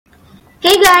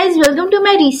Hey guys, welcome to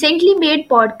my recently made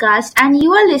podcast, and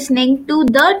you are listening to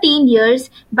The Teen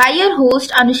Years by your host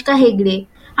Anushka Hegde.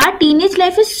 Our teenage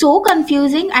life is so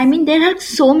confusing. I mean, there are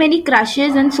so many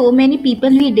crushes and so many people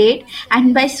we date,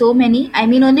 and by so many, I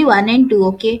mean only one and two,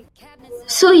 okay?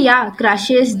 So, yeah,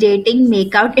 crushes, dating,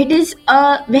 makeout, it is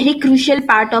a very crucial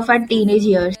part of our teenage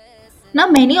years. Now,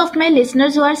 many of my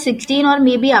listeners who are 16 or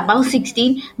maybe above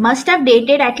 16 must have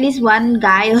dated at least one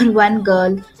guy or one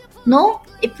girl. No?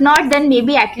 If not, then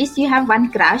maybe at least you have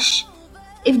one crush.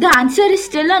 If the answer is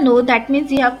still a no, that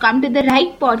means you have come to the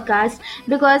right podcast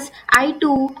because I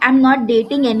too am not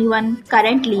dating anyone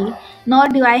currently, nor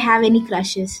do I have any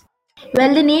crushes.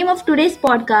 Well, the name of today's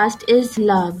podcast is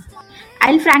Love.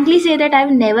 I'll frankly say that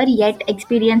I've never yet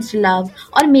experienced love,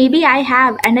 or maybe I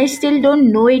have and I still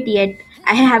don't know it yet.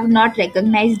 I have not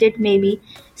recognized it, maybe.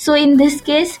 So, in this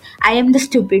case, I am the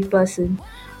stupid person.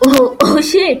 Oh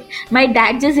shit! My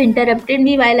dad just interrupted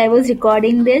me while I was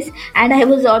recording this, and I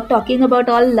was all talking about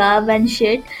all love and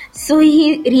shit. So,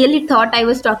 he really thought I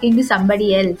was talking to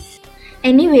somebody else.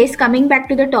 Anyways, coming back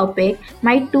to the topic,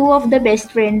 my two of the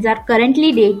best friends are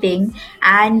currently dating,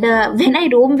 and when I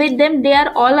roam with them, they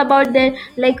are all about their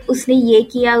like उसने ये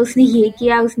किया, उसने ये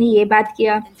किया, उसने ये बात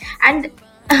किया, and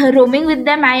roaming with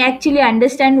them, I actually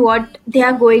understand what they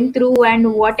are going through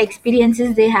and what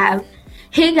experiences they have.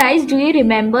 Hey guys, do you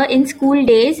remember in school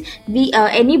days, we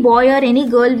any boy or any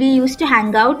girl we used to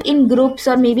hang out in groups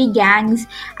or maybe gangs,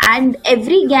 and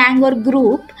every gang or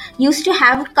group used to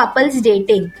have couples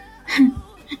dating.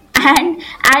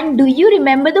 And do you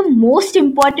remember the most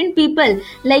important people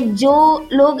like जो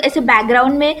लोग ऐसे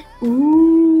background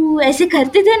में ऐसे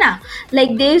करते थे ना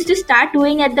like they used to start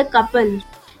doing at the couple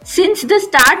since the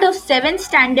start of 7th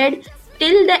standard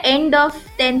till the end of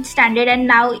 10th standard and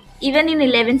now even in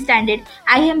 11th standard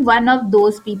I am one of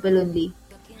those people only.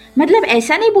 मतलब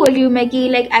ऐसा नहीं बोल रही हूँ मैं कि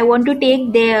like I want to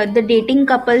take the dating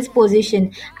couples position.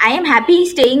 I am happy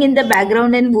staying in the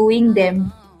background and wooing them.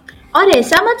 और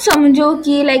ऐसा मत समझो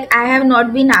कि like I have not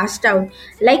been asked out.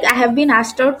 Like I have been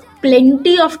asked out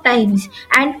plenty of times,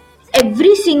 and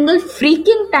every single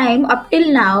freaking time up till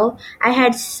now I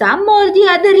had some or the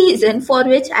other reason for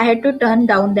which I had to turn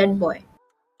down that boy.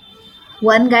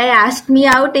 One guy asked me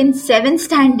out in 7th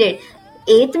standard.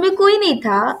 8th में कोई नहीं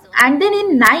था, and then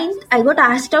in 9th I got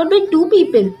asked out by two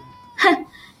people.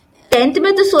 10th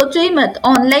में तो सोचो ही मत.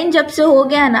 Online जब से हो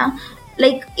गया ना,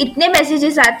 like इतने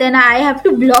messages आते हैं ना, I have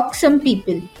to block some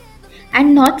people.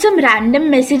 And not some random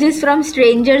messages from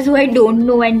strangers who I don't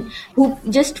know and who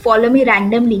just follow me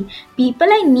randomly.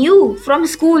 People I knew from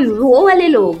school, वो वाले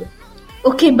लोग.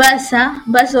 Okay, बस हाँ,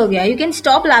 बस हो गया. You can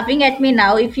stop laughing at me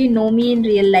now if you know me in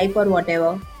real life or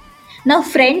whatever. Now,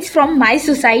 friends from my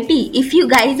society, if you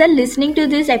guys are listening to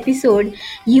this episode,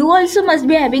 you also must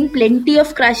be having plenty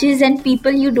of crushes and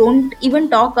people you don't even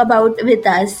talk about with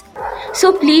us.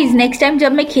 So please, next time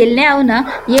जब मैं खेलने आऊँ ना,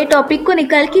 ये topic को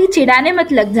निकाल के चिढ़ाने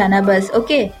मत लग जाना बस,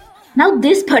 okay? Now,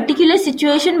 this particular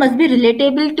situation must be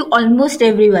relatable to almost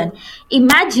everyone.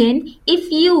 Imagine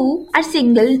if you are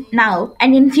single now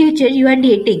and in future you are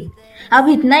dating. अब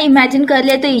इतना इमेजिन कर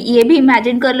ले तो ये भी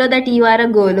इमेजिन कर लो that you are a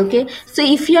girl. Okay, so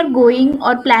if you are going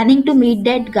और planning to meet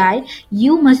that guy,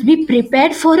 you must be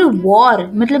prepared for a war,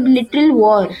 मतलब literal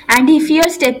war. And if you are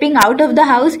stepping out of the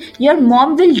house, your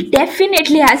mom will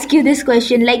definitely ask you this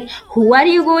question like who are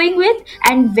you going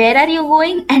with and where are you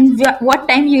going and what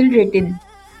time you will return.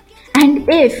 And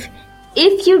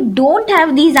if you don't have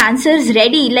these answers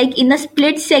ready, like in a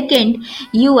split second,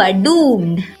 you are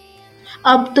doomed.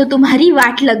 अब तो तुम्हारी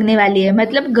वाट लगने वाली है.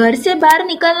 मतलब घर से बाहर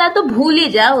निकलना तो भूल ही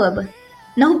जाओ अब.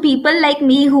 Now people like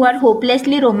me who are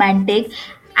hopelessly romantic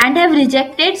and have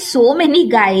rejected so many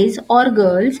guys or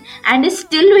girls and is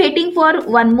still waiting for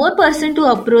one more person to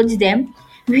approach them,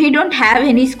 we don't have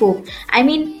any scope. I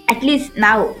mean, at least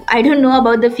now. I don't know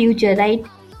about the future, right?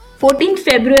 14th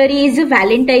February is a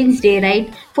Valentine's Day,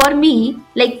 right? For me,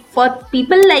 like for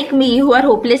people like me who are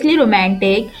hopelessly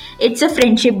romantic, it's a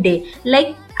friendship day.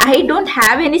 Like I don't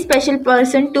have any special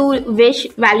person to wish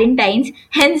Valentine's.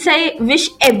 Hence, I wish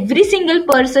every single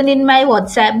person in my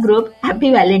WhatsApp group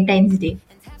Happy Valentine's Day.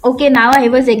 Okay, now I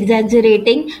was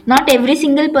exaggerating. Not every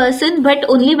single person,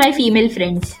 but only my female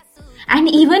friends. And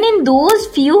even in those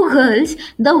few girls,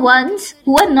 the ones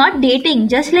who are not dating,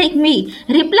 just like me,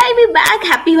 reply me back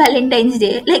Happy Valentine's Day.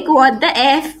 Like what the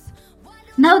F?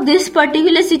 Now this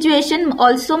particular situation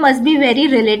also must be very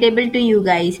relatable to you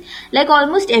guys. Like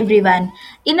almost everyone.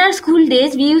 In our school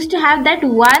days, we used to have that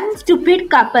one stupid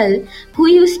couple who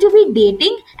used to be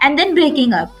dating and then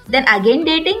breaking up. Then again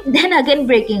dating, then again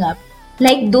breaking up.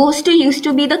 Like those two used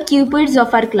to be the cupids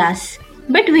of our class.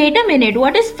 But wait a minute,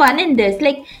 what is fun in this?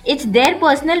 Like, it's their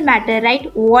personal matter,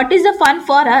 right? What is the fun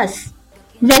for us?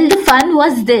 Well, the fun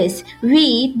was this.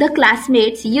 We, the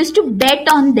classmates, used to bet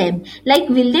on them. Like,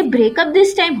 will they break up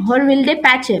this time or will they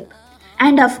patch up?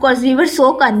 And of course, we were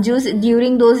so confused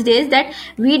during those days that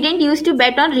we didn't used to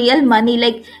bet on real money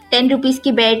like 10 rupees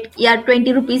ki bet, yeah,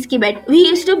 20 rupees ki bet. We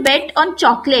used to bet on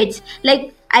chocolates.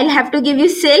 Like, I'll have to give you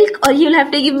silk or you'll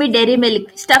have to give me dairy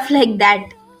milk. Stuff like that.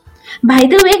 By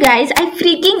the way, guys, I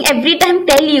freaking every time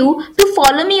tell you to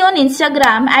follow me on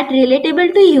Instagram at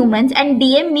Relatable to Humans and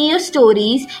DM me your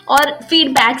stories or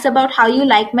feedbacks about how you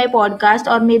like my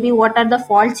podcast or maybe what are the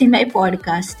faults in my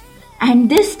podcast. And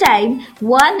this time,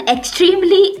 one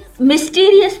extremely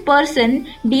mysterious person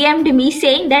DM'd me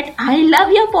saying that I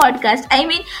love your podcast. I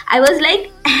mean, I was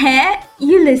like,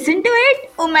 you listen to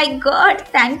it? Oh my god,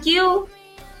 thank you.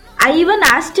 I even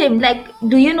asked him, like,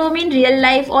 do you know me in real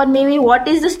life, or maybe what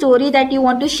is the story that you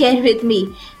want to share with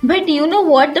me? But you know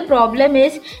what the problem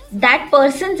is? That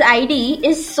person's ID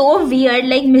is so weird,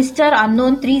 like Mr.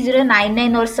 Unknown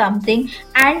 3099 or something,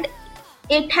 and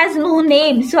it has no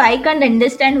name, so I can't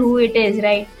understand who it is,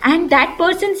 right? And that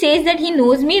person says that he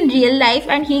knows me in real life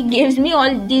and he gives me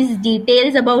all these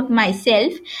details about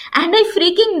myself, and I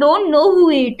freaking don't know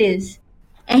who it is.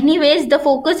 Anyways, the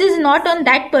focus is not on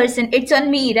that person, it's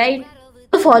on me, right?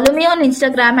 So follow me on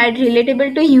Instagram at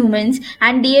Relatable to Humans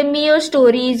and DM me your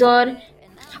stories or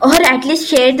at least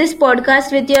share this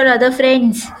podcast with your other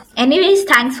friends. Anyways,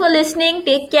 thanks for listening.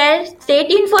 Take care. Stay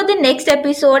tuned for the next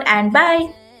episode and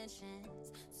bye.